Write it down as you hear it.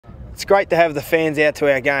It's great to have the fans out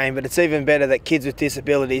to our game, but it's even better that kids with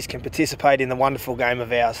disabilities can participate in the wonderful game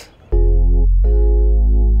of ours.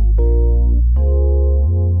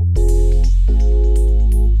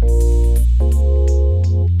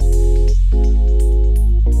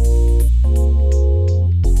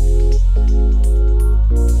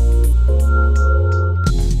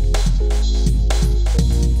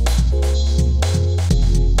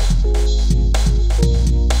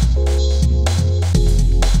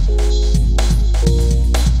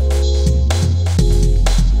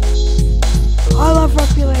 I love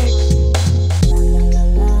Rugby League.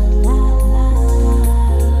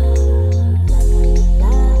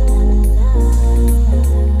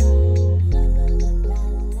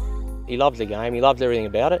 He loves the game, he loves everything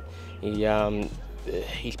about it.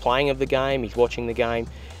 He's playing of the game, he's watching the game,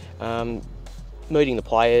 meeting the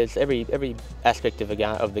players, every aspect of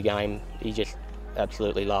the game he just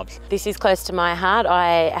absolutely loves. This is close to my heart.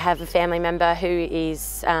 I have a family member who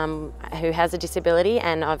has a disability,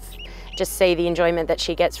 and I've just see the enjoyment that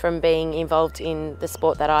she gets from being involved in the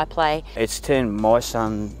sport that I play. It's turned my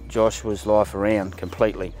son Joshua's life around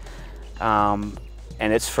completely, and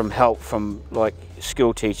it's from help from like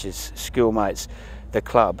school teachers, schoolmates, the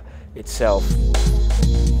club itself.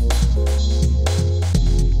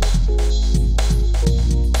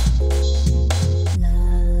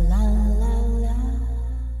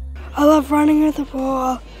 I love running with the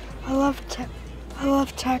ball. I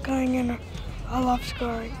love tackling, and I love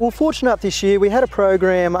scoring. Well, fortunate enough this year we had a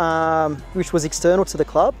program which was external to the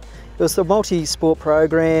club. It was a multi-sport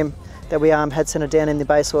program that we had centred down in the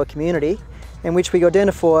Bayside community, in which we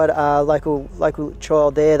identified a local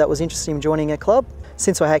child there that was interested in joining a club.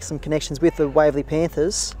 Since I had some connections with the Waverley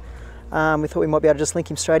Panthers, we thought we might be able to just link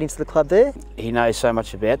him straight into the club there. He knows so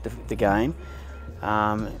much about the game.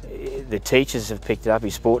 The teachers have picked it up,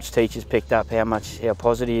 his sports teachers picked up how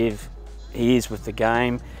positive he is with the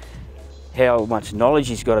game, how much knowledge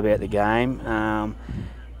he's got about the game,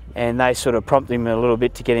 and they sort of prompted him a little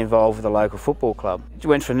bit to get involved with the local football club. He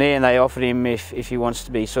went from there and they offered him if he wants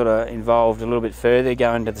to be sort of involved a little bit further,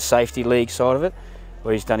 go into the safety league side of it,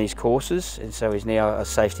 where he's done his courses, and so he's now a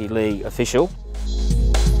safety league official.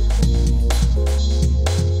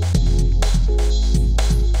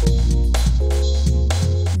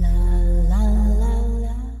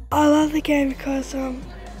 I love the game because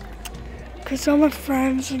all my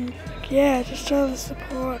friends and just all the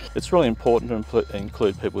support. It's really important to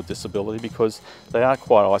include people with disability because they are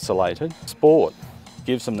quite isolated. Sport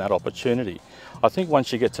gives them that opportunity. I think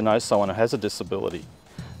once you get to know someone who has a disability,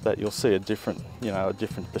 that you'll see a different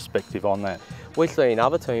perspective on that. We see in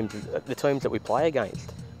other teams, the teams that we play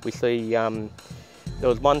against, we see there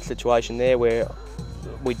was one situation there where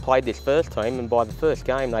we'd played this first team, and by the first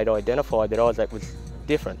game they'd identified that Isaac was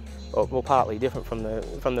different, or well, partly different from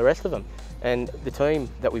the rest of them. And the team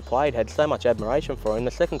that we played had so much admiration for him. The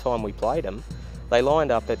second time we played them, they lined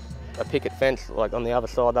up at a picket fence, like on the other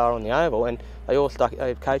side there on the oval, and they all stuck,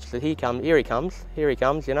 coach said, here he comes,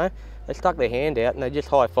 you know. They stuck their hand out and they just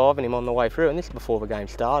high-fiving him on the way through, and this is before the game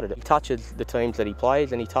started. He touches the teams that he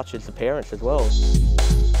plays and he touches the parents as well.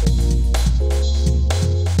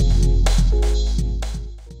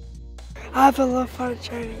 I have a lot of fun at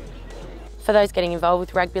training. For those getting involved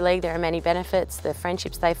with Rugby League, there are many benefits: the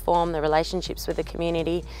friendships they form, the relationships with the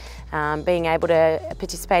community, being able to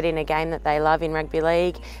participate in a game that they love in Rugby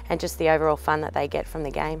League, and just the overall fun that they get from the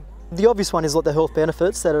game. The obvious one is like the health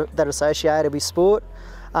benefits that are associated with sport.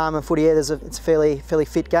 And footy, it's a fairly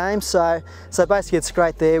fit game, so basically it's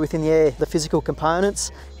great there within the physical components.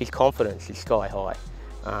 His confidence is sky high.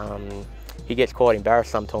 He gets quite embarrassed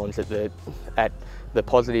sometimes at the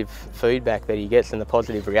positive feedback that he gets and the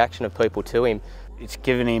positive reaction of people to him. It's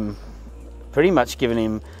pretty much given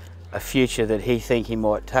him a future that he think he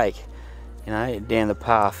might take, you know, down the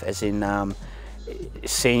path, as in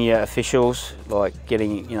senior officials, like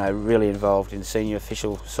getting, you know, really involved in the senior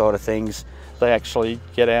official side of things. They actually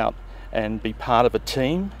get out and be part of a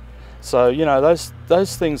team. So, you know,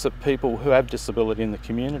 those things that people who have disability in the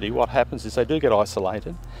community, what happens is they do get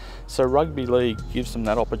isolated. So Rugby League gives them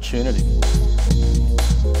that opportunity.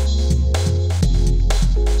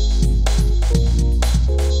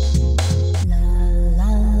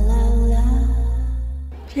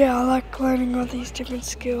 Yeah, I like learning all these different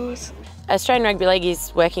skills. Australian Rugby League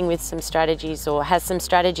is working with some strategies, or has some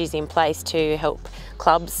strategies in place to help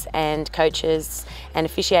clubs and coaches and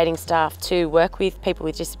officiating staff to work with people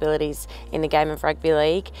with disabilities in the game of Rugby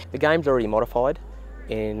League. The game's already modified.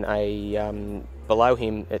 In below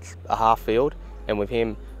him it's a half field, and with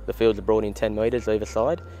him the fields are brought in 10 metres either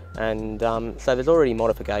side, and so there's already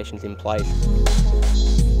modifications in place.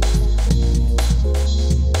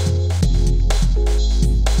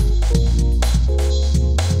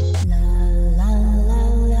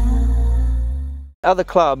 other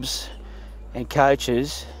clubs and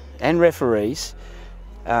coaches and referees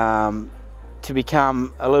to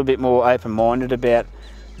become a little bit more open-minded about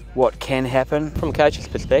what can happen. From a coach's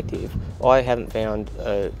perspective, I haven't found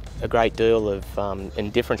a great deal of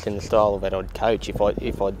indifference in the style that I'd coach if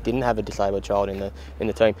I didn't have a disabled child in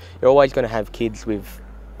the team. You're always going to have kids with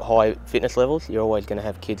high fitness levels. You're always going to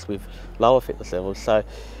have kids with lower fitness levels. So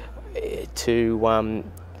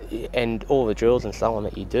and all the drills and so on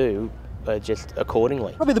that you do are just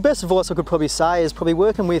accordingly. Probably the best advice I could probably say is probably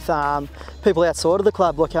working with people outside of the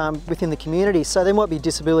club, like within the community. So there might be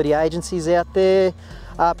disability agencies out there,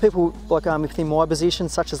 people like within my position,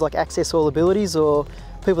 such as like Access All Abilities, or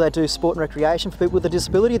people that do sport and recreation for people with a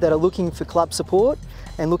disability that are looking for club support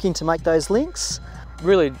and looking to make those links.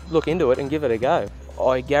 Really look into it and give it a go.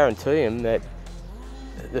 I guarantee them that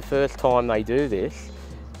the first time they do this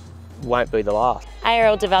won't be the last.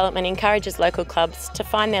 ARL Development encourages local clubs to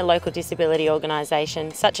find their local disability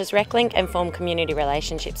organisation, such as RecLink, and form community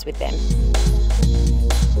relationships with them.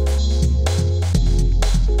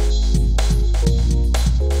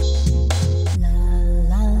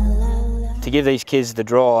 To give these kids the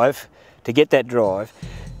drive, to get that drive,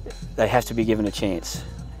 they have to be given a chance.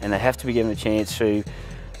 And they have to be given a chance through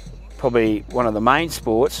probably one of the main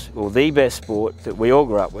sports, or the best sport that we all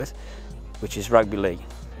grew up with, which is rugby league.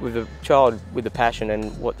 With a child with the passion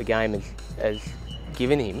and what the game has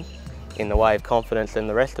given him in the way of confidence and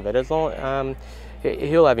the rest of it, as long,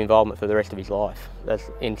 he'll have involvement for the rest of his life. That's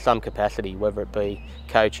in some capacity, whether it be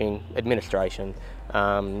coaching, administration,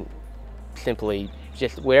 simply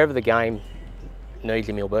just wherever the game needs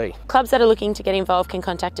him, he'll be. Clubs that are looking to get involved can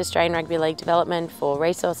contact Australian Rugby League Development for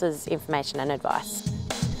resources, information and advice.